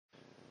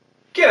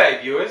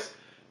G'day viewers,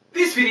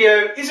 this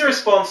video is a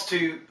response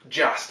to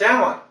Just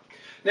Alan.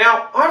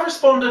 Now, I've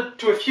responded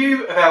to a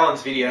few of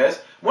Alan's videos.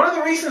 One of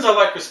the reasons I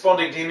like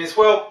responding to him is,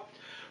 well,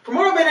 from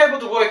what I've been able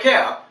to work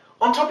out,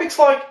 on topics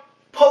like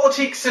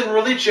politics and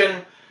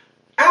religion,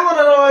 Alan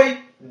and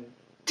I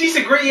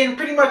disagree in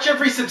pretty much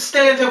every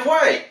substantive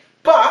way.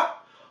 But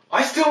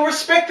I still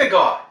respect the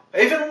guy.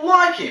 I even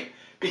like him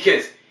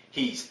because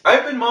he's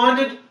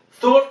open-minded,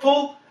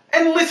 thoughtful,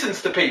 and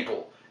listens to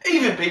people.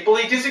 Even people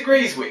he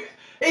disagrees with.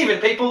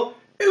 Even people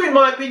who, in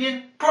my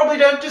opinion, probably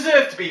don't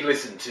deserve to be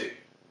listened to.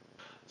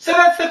 So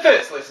that's the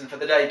first lesson for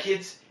the day,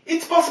 kids.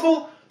 It's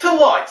possible to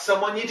like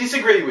someone you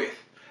disagree with.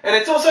 And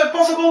it's also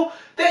possible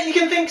that you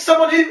can think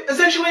someone who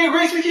essentially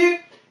agrees with you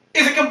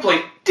is a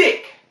complete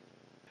dick.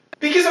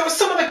 Because it was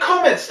some of the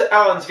comments to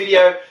Alan's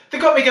video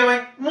that got me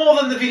going more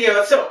than the video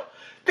itself.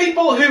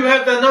 People who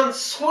have an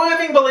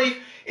unswerving belief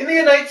in the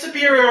innate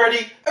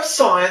superiority of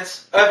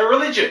science over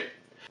religion.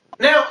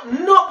 Now,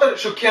 not that it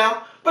should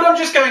count, but I'm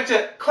just going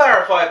to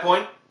clarify a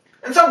point,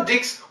 and some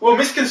dicks will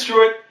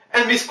misconstrue it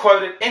and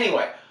misquote it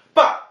anyway.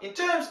 But in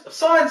terms of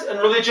science and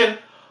religion,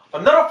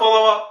 I'm not a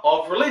follower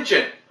of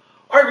religion.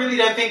 I really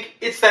don't think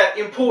it's that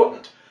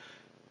important.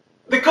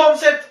 The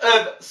concept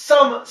of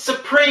some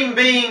supreme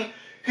being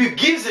who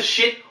gives a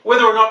shit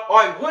whether or not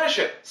I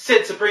worship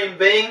said supreme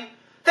being,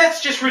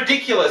 that's just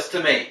ridiculous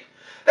to me.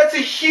 That's a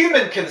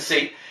human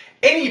conceit.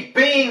 Any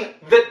being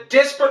that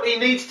desperately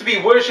needs to be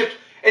worshipped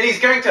and is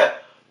going to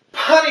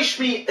punish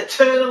me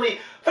eternally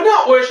for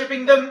not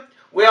worshipping them,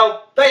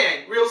 well, they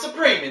ain't real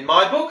supreme in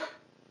my book.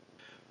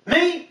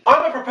 Me,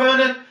 I'm a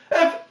proponent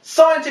of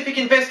scientific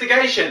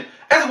investigation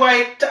as a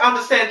way to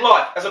understand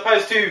life, as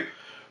opposed to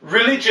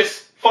religious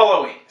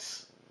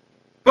followings.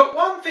 But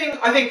one thing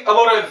I think a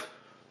lot of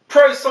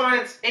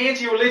pro-science,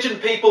 anti-religion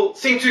people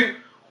seem to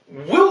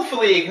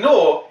willfully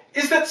ignore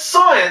is that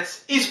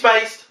science is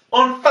based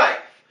on faith.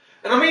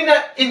 And I mean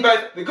that in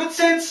both the good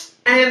sense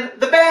and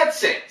the bad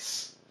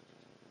sense.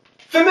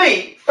 For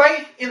me,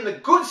 faith in the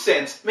good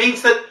sense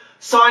means that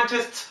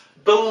scientists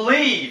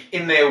believe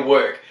in their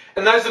work.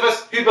 And those of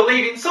us who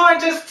believe in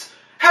scientists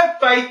have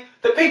faith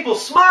that people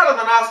smarter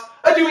than us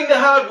are doing the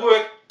hard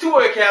work to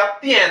work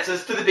out the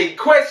answers to the big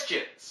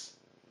questions.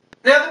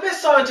 Now, the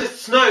best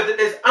scientists know that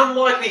there's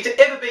unlikely to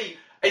ever be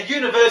a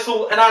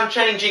universal and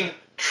unchanging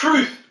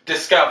truth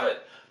discovered.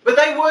 But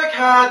they work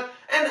hard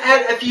and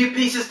add a few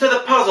pieces to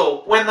the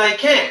puzzle when they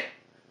can.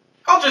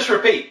 I'll just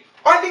repeat.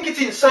 I think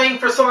it's insane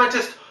for a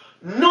scientist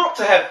not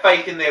to have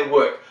faith in their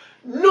work,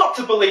 not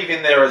to believe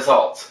in their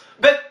results.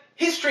 But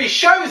history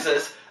shows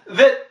us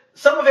that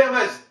some of our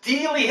most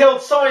dearly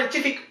held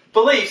scientific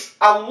beliefs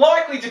are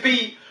likely to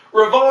be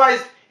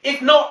revised,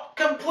 if not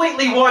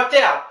completely wiped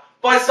out,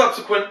 by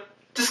subsequent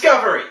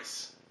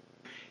discoveries.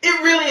 It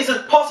really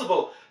isn't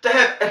possible to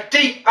have a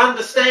deep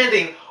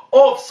understanding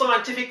of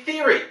scientific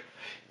theory.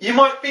 You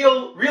might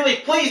feel really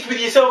pleased with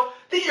yourself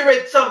that you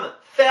read some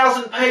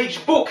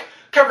 1,000-page book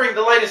covering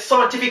the latest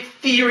scientific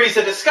theories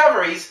or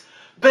discoveries,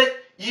 but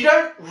you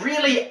don't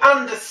really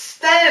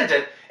understand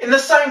it in the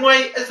same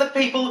way as the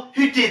people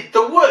who did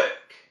the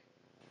work.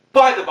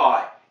 By the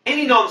by,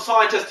 any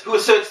non-scientist who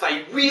asserts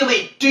they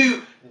really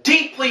do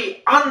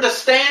deeply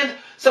understand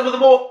some of the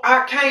more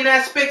arcane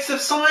aspects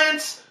of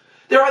science,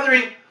 they're either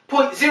in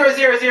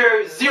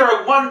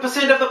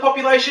 0.00001% of the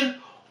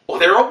population, or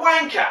they're a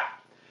wanker.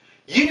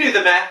 You do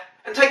the math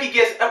and take a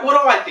guess at what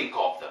I think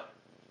of them.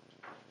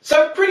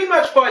 So pretty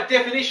much by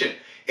definition,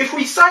 if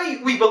we say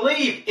we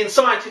believe in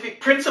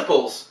scientific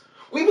principles,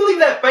 we believe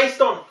that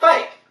based on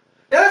faith.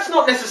 Now that's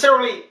not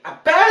necessarily a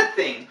bad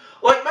thing.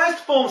 Like most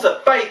forms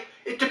of faith,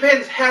 it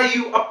depends how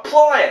you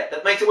apply it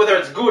that makes it whether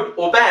it's good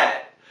or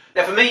bad.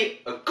 Now for me,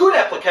 a good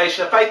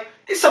application of faith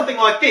is something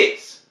like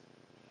this.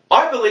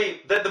 I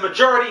believe that the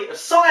majority of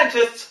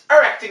scientists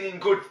are acting in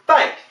good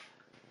faith.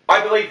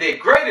 I believe their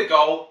greater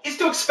goal is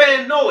to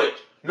expand knowledge,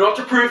 not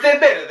to prove they're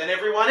better than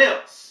everyone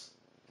else.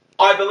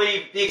 I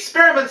believe the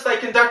experiments they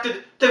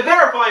conducted to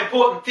verify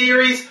important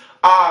theories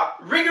are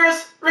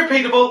rigorous,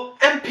 repeatable,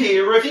 and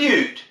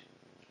peer-reviewed.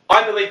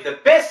 I believe the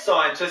best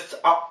scientists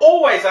are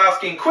always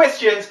asking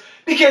questions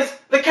because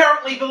the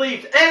currently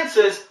believed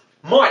answers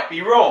might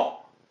be wrong.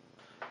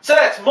 So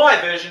that's my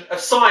version of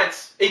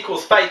science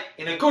equals faith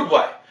in a good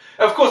way.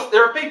 Of course,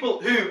 there are people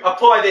who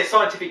apply their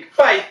scientific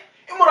faith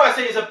in what I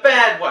see as a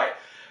bad way.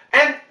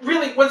 And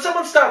really, when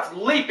someone starts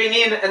leaping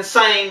in and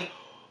saying,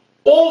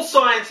 all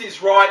science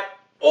is right,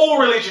 all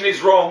religion is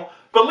wrong,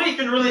 belief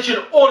in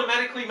religion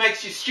automatically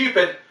makes you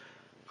stupid,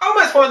 I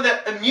almost find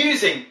that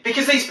amusing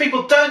because these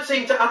people don't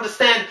seem to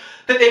understand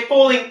that they're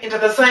falling into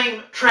the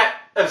same trap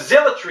of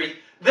zealotry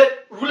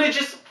that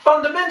religious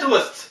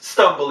fundamentalists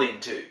stumble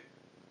into.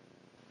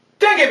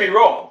 Don't get me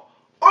wrong,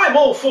 I'm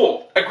all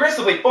for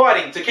aggressively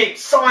fighting to keep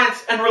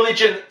science and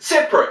religion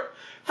separate.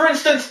 For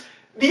instance,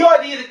 the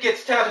idea that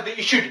gets touted that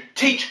you should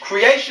teach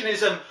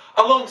creationism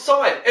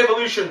alongside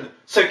evolution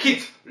so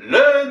kids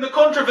learn the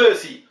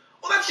controversy,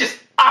 well, that's just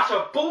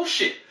utter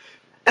bullshit.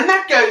 And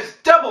that goes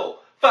double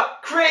for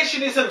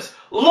creationism's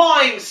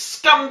lying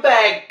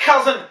scumbag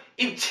cousin,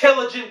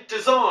 intelligent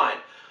design.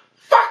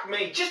 fuck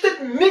me, just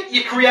admit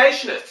you're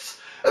creationists.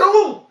 It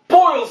all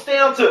boils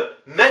down to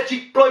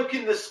magic bloke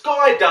in the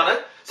sky done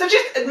it, so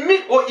just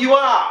admit what you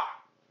are.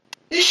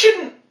 You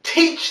shouldn't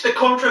teach the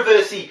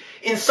controversy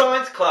in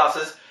science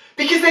classes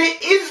because there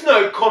is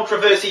no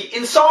controversy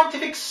in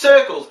scientific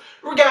circles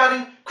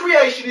regarding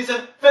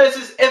creationism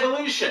versus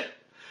evolution.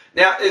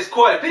 Now, there's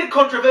quite a bit of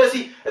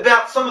controversy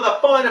about some of the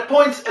finer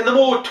points and the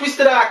more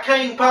twisted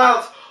arcane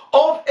paths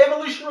of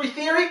evolutionary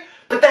theory,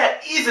 but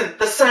that isn't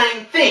the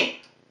same thing.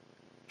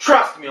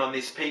 Trust me on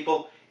this,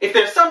 people. If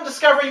there's some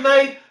discovery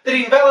made that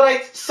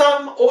invalidates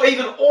some or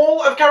even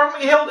all of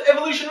currently held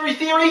evolutionary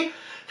theory,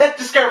 that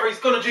discovery is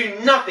going to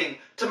do nothing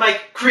to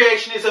make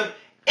creationism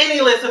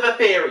any less of a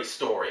fairy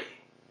story.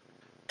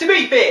 To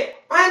be fair,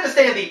 I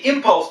understand the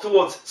impulse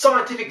towards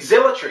scientific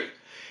zealotry.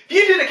 If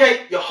you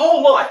dedicate your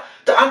whole life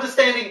to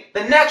understanding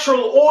the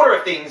natural order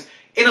of things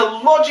in a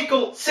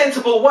logical,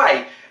 sensible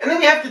way, and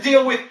then you have to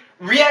deal with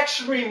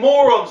reactionary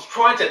morons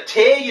trying to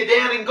tear you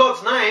down in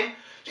God's name,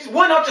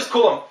 why not just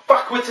call them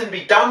fuckwits and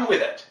be done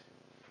with it?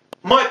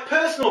 My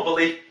personal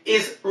belief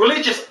is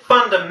religious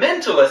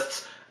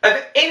fundamentalists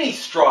of any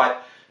stripe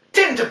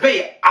tend to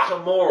be utter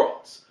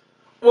morons.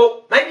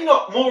 Well, maybe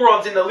not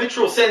morons in the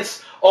literal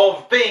sense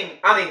of being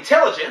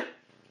unintelligent,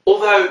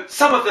 although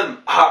some of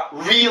them are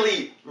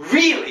really,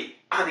 really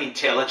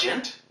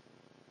unintelligent.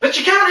 But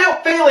you can't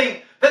help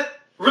feeling that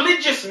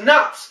religious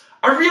nuts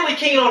are really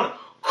keen on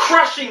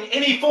crushing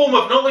any form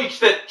of knowledge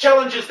that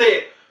challenges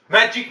their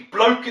magic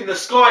bloke in the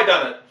sky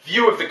done it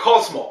view of the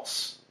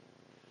cosmos.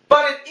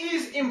 But it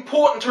is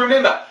important to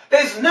remember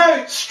there's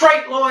no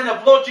straight line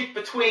of logic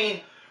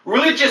between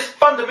religious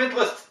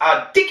fundamentalists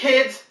are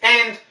dickheads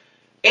and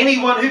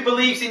anyone who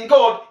believes in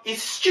God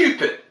is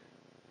stupid.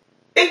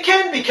 It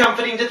can be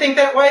comforting to think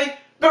that way,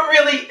 but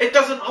really it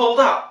doesn't hold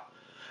up.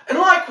 And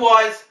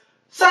likewise,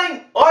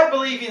 saying I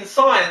believe in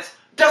science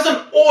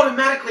doesn't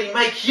automatically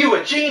make you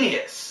a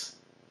genius.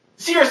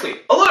 Seriously,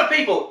 a lot of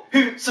people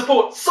who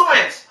support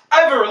science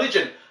over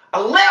religion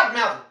are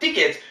loudmouthed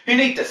dickheads who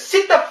need to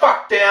sit the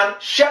fuck down,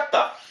 shut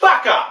the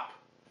fuck up.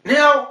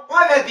 Now,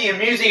 I've had the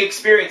amusing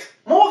experience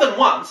more than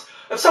once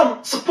of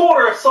some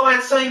supporter of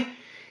science saying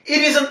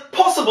it isn't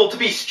possible to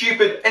be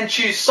stupid and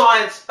choose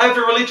science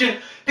over religion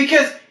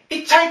because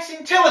it takes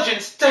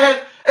intelligence to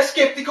have a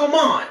skeptical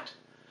mind.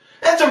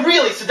 That's a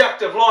really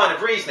seductive line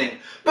of reasoning,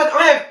 but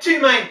I have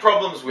two main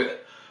problems with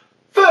it.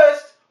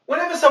 First,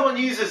 whenever someone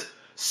uses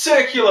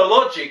circular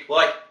logic,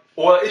 like,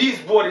 well, it is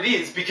what it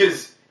is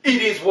because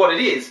it is what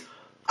it is,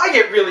 I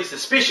get really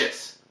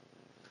suspicious.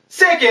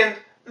 Second,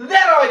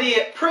 that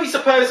idea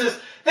presupposes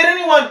that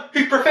anyone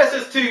who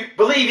professes to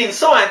believe in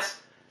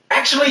science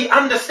actually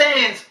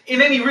understands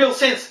in any real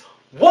sense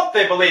what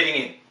they're believing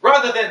in,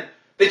 rather than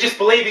they're just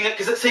believing it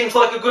because it seems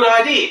like a good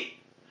idea.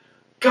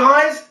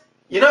 Guys,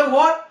 you know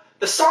what?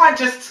 The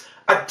scientists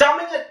are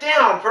dumbing it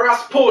down for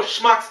us poor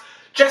schmucks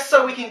just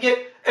so we can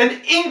get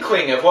an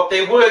inkling of what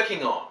they're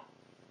working on.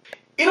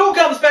 It all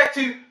comes back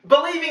to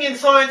believing in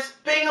science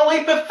being a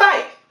leap of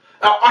faith.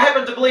 I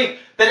happen to believe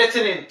that it's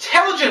an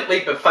intelligent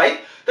leap of faith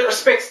that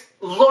respects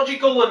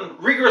logical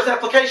and rigorous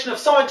application of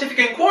scientific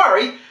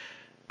inquiry,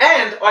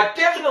 and I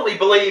definitely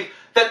believe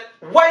that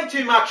way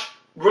too much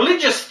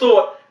religious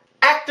thought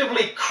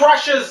actively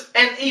crushes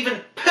and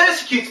even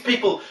persecutes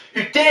people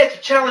who dare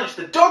to challenge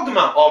the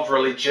dogma of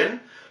religion.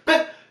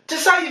 But to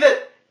say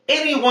that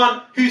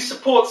anyone who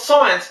supports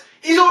science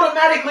is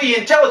automatically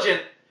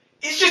intelligent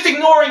is just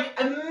ignoring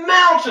a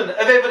mountain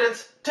of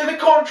evidence to the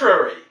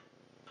contrary.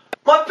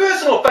 My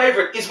personal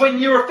favourite is when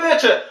you refer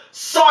to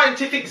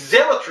scientific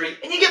zealotry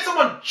and you get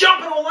someone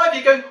jumping all over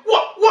you going,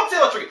 what? What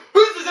zealotry?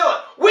 Who's the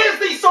zealot? Where's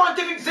these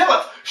scientific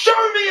zealots?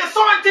 Show me a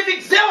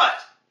scientific zealot!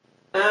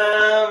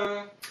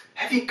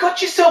 Have you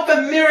got yourself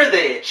a mirror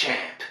there,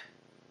 champ?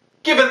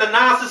 Given the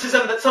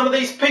narcissism that some of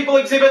these people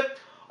exhibit,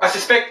 I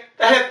suspect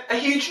they have a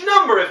huge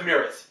number of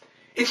mirrors.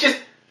 It's just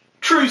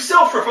true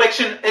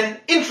self-reflection and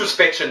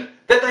introspection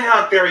that they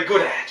aren't very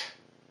good at.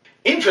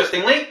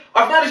 Interestingly,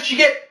 I've noticed you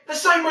get the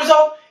same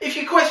result if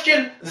you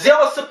question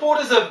zealous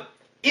supporters of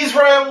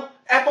Israel,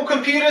 Apple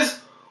computers,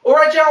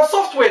 or agile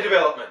software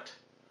development.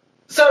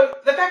 So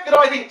the fact that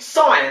I think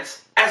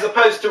science, as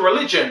opposed to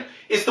religion,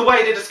 is the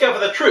way to discover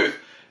the truth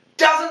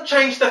doesn't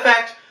change the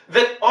fact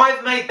that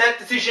I've made that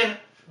decision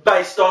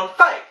based on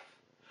faith.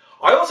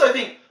 I also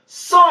think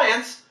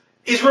science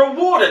is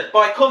rewarded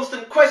by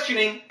constant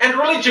questioning, and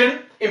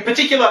religion, in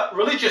particular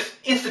religious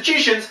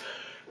institutions,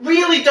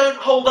 really don't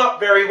hold up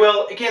very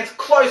well against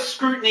close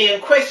scrutiny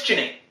and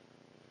questioning.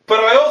 But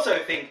I also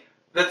think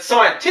that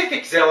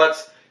scientific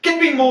zealots can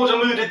be more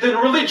deluded than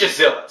religious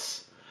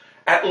zealots.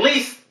 At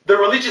least the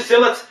religious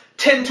zealots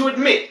tend to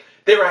admit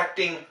they're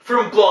acting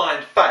from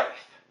blind faith.